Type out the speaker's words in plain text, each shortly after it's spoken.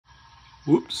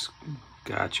Whoops,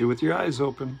 got you with your eyes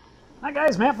open. Hi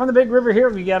guys, Matt from the Big River here.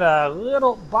 We got a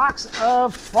little box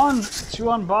of fun to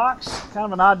unbox. Kind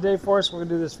of an odd day for us. We're going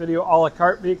to do this video a la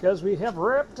carte because we have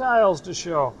reptiles to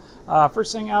show.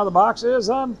 First thing out of the box is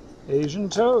an Asian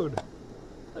toad.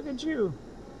 Look at you.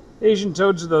 Asian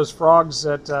toads are those frogs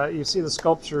that you see the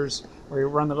sculptures where you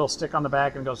run the little stick on the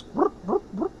back and it goes burp, burp,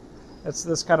 burp. It's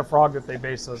this kind of frog that they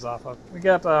base those off of. We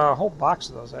got a whole box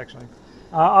of those actually.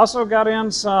 Also got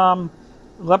in some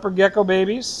leopard gecko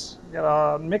babies.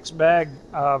 Got a mixed bag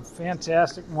of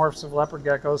fantastic morphs of leopard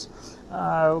geckos.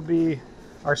 It'll be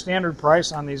our standard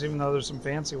price on these, even though there's some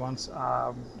fancy ones,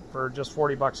 for just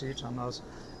 40 bucks each on those.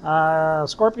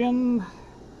 Scorpion,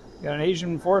 got an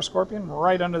Asian forest scorpion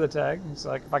right under the tag. It's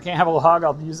like, if I can't have a log,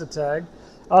 I'll use a tag.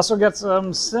 Also got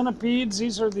some centipedes.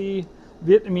 These are the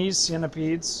Vietnamese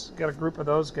centipedes. Got a group of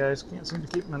those guys. Can't seem to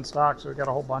keep them in stock, so we got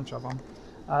a whole bunch of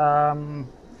them.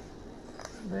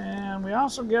 Then we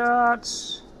also got,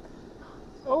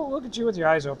 oh, look at you with your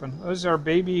eyes open. Those are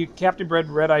baby captive bred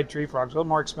red-eyed tree frogs. A little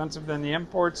more expensive than the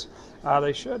imports.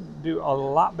 They should do a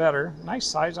lot better. Nice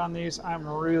size on these. I'm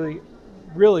really,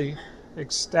 really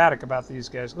ecstatic about these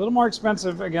guys. A little more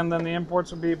expensive, again, than the imports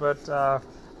would be, but a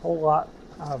whole lot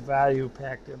of value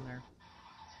packed in there.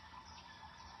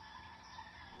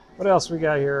 What else we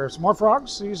got here? Some more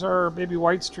frogs. These are baby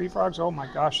whites tree frogs. Oh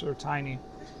my gosh, they're tiny.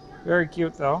 Very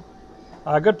cute, though.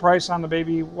 Good price on the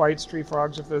baby whites tree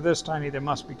frogs. If they're this tiny, they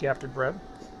must be captive bred.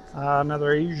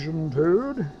 Another Asian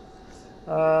toad.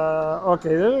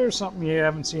 Okay, there's something you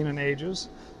haven't seen in ages.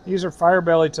 These are fire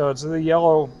belly toads. They're the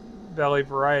yellow belly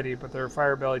variety, but they're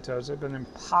fire belly toads. They've been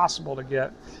impossible to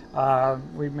get.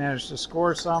 We've managed to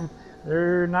score some.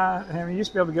 They're not, I mean, you used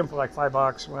to be able to get them for like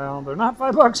 $5. Well, they're not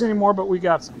 $5 anymore, but we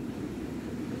got some.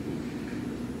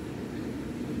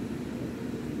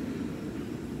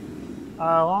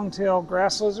 Long-tailed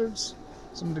grass lizards.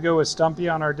 Something to go with Stumpy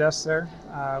on our desk there.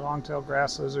 Long-tailed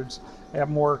grass lizards have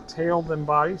more tail than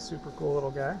body. Super cool little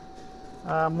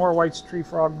guy. More white tree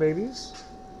frog babies.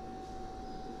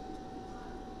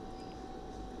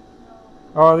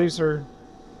 Oh, these are,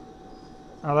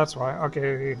 oh, that's why.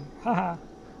 Okay.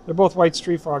 They're both white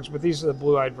tree frogs, but these are the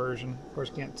blue-eyed version. Of course,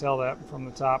 can't tell that from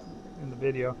the top in the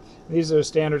video. These are the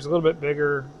standards, a little bit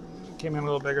bigger. Came in a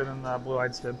little bigger than the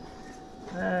blue-eyeds did.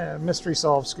 Mystery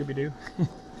solved, Scooby-Doo.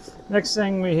 Next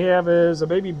thing we have is a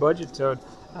baby budget toad.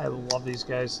 I love these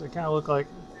guys. They kind of look like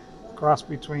a cross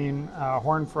between a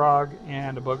horned frog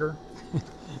and a booger,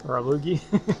 or a loogie.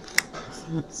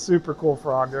 Super cool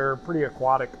frog. They're pretty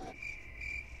aquatic.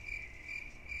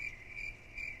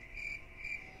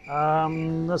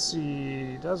 Let's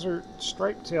see. Desert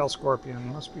striped tail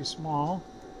scorpion. Must be small.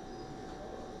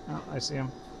 Oh, I see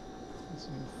him. Let's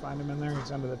see, find him in there.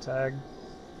 He's under the tag.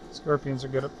 Scorpions are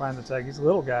good at finding the tag. He's a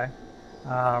little guy,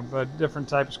 but different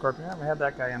type of scorpion. I haven't had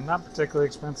that guy in. Not particularly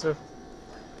expensive.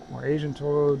 More Asian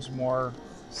toads, more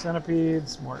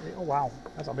centipedes, more. Oh wow,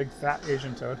 that's a big fat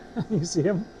Asian toad. You see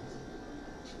him?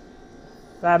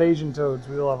 Fat Asian toads,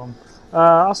 we love them.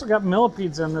 Also got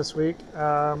millipedes in this week. Did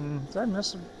I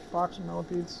miss a box of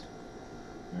millipedes?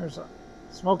 There's a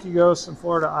smoky ghost and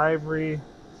Florida ivory.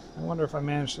 I wonder if I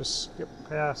managed to skip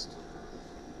past.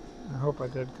 I hope I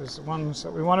did, because the ones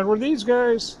that we wanted were these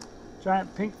guys.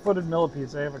 Giant pink-footed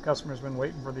millipedes. I have a customer who's been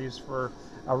waiting for these for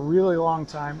a really long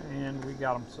time, and we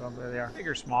got them, so there they are. Big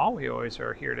or small, we always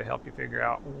are here to help you figure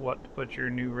out what to put your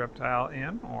new reptile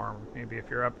in, or maybe if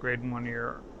you're upgrading one of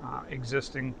your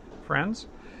existing friends.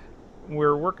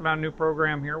 We're working on a new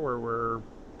program here where we're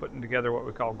putting together what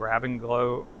we call grab and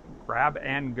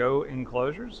go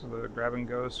enclosures. So the grab and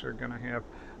goes are going to have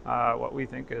what we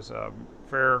think is a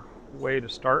fair way to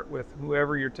start with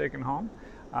whoever you're taking home.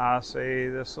 Say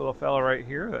this little fella right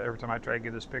here, every time I try to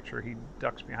get this picture, he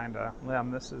ducks behind a limb.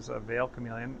 This is a veil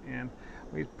chameleon, and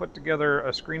we put together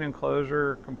a screen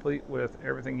enclosure complete with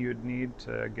everything you'd need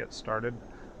to get started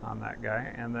on that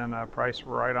guy, and then a price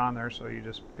right on there, so you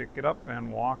just pick it up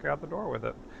and walk out the door with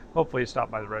it. Hopefully you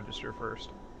stop by the register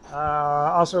first.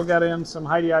 Also got in some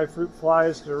Heidi fruit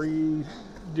flies to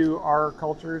redo our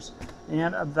cultures,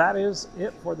 and that is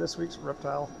it for this week's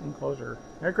reptile enclosure.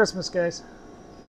 Merry Christmas, guys.